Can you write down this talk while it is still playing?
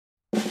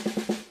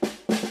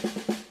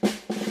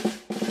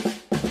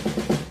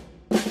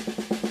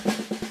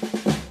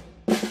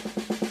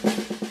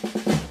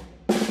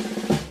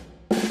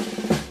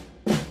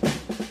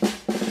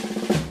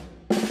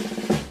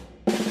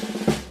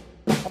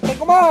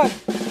Command.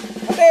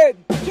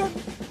 Attention.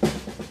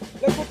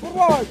 Left foot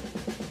forward.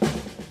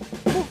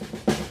 Move.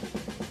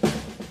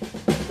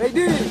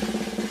 Ready.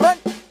 Front.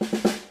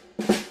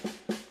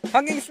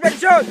 Hanging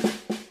inspection.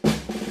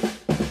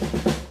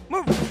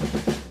 Move.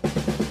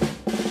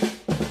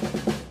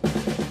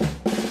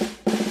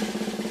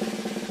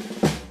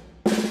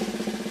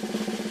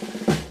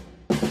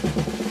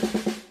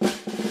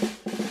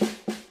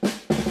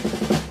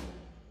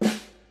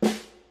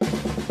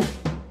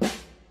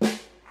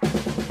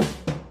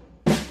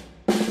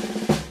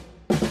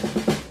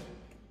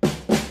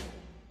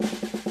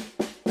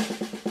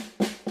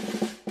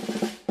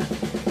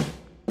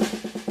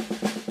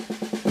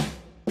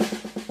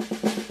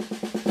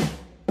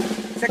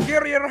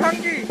 Secure your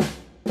hangi.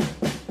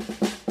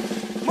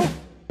 Move.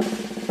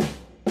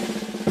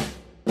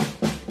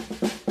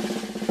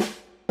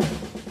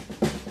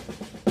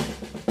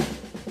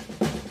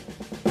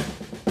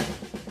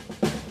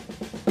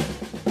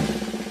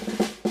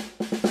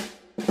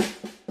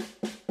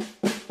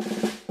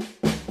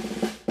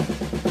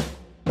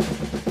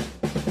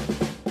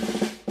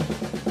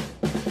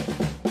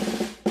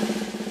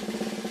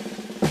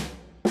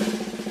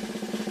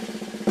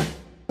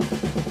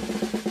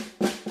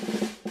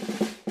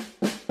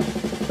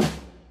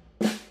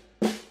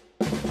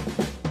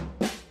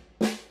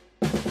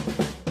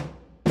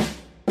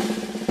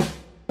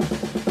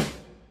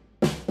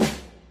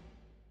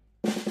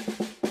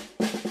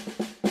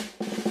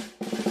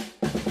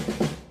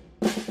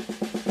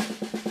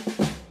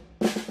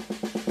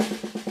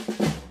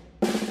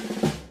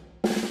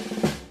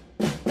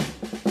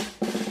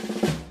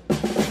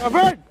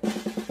 Covered.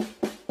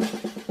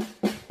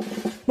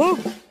 Move.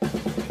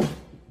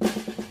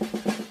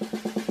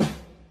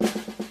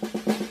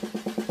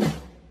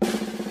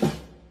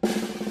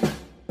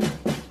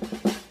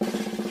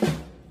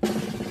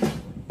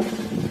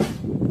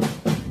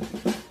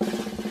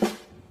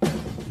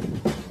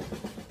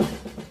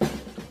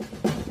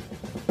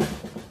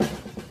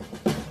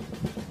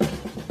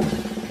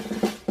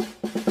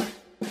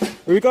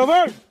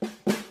 Recover.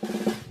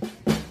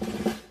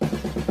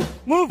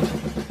 Move.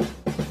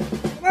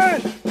 Come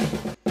on.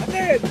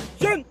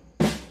 Attention.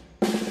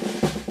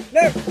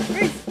 Left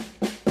face.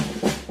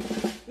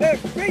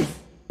 Left face.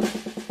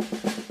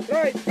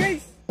 Right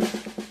face.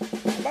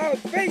 About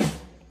face.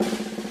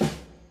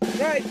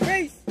 Right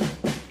face.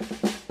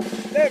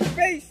 Left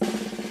face.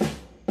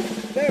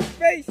 Left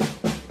face.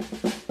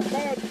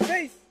 About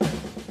face.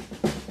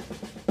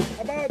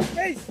 About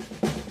face.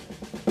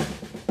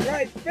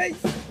 Right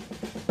face.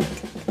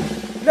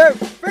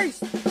 Left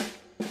face.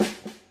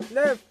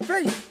 Left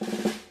face.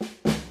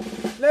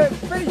 Left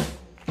face.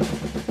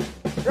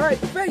 Right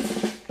face.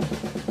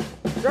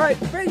 Right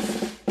face.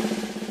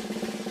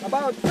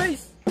 About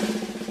face.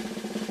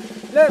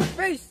 Left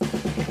face.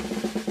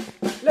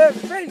 Left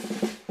face.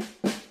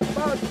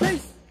 About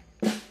face.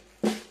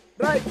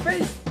 Right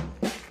face.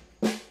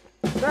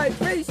 Right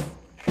face.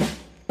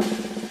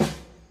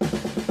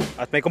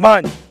 At may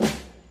command.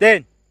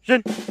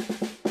 Attention.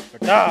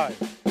 Retire.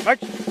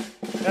 March.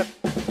 Left.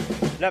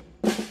 Left.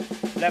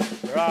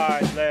 Left.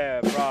 Right.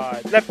 Left.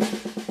 Right. Left.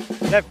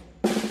 Left.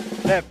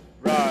 Left.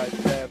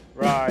 Right. Left.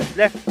 Right.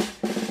 Left.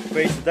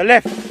 Face to the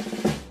left.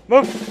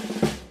 Move.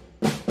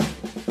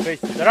 Face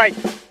to the right.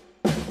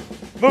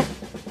 Move.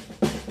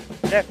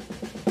 Left.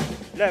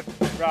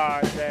 Left.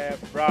 Right.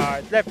 Left.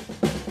 Right. Left.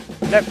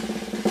 Left.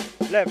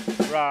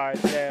 Left.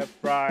 Right. Left.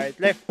 Right.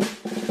 Left.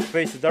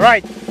 Face to the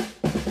right.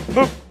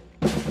 Move.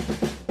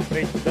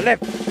 Face to the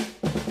left.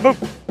 Move.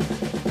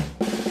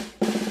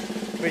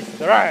 Face to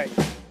the right.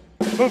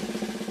 Move.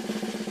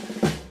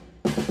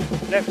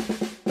 Left.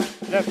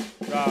 Left.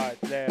 Right.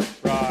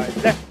 Left.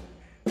 Right. Left.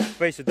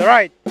 Face to the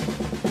right.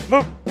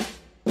 Move.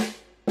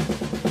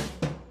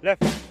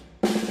 Left.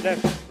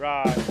 Left.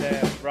 Right.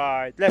 Left.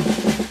 Right. Left.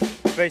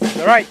 Face to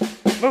the right.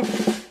 Move.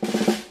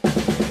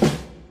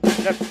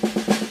 Left.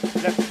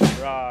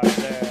 Left. Right.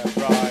 Left.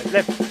 Right.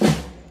 Left.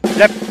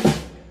 Left.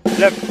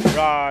 Left.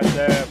 Right.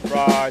 Left.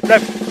 Right.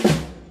 Left.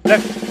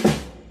 Left.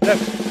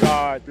 Left.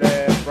 Right.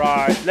 Left.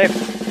 Right. Left.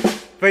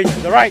 Face to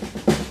the right.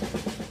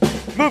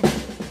 Move.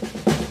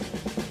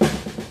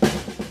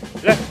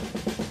 Left.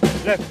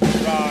 Left.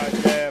 Right.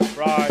 Left.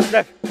 Right.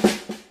 Left.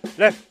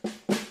 Left.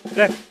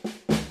 Left.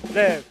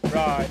 Left.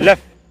 Right.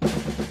 Left.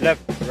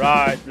 Left.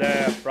 Right.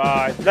 Left.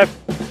 Right. Left.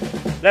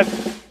 Left.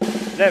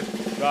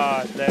 Left.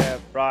 Right.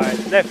 Left.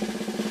 Right.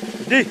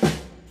 Left. Ready.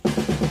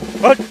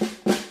 Hold.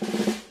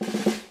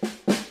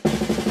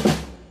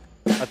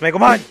 At may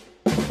command.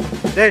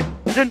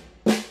 Attention.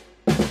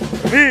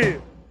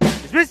 Reveal.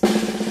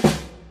 Dismiss.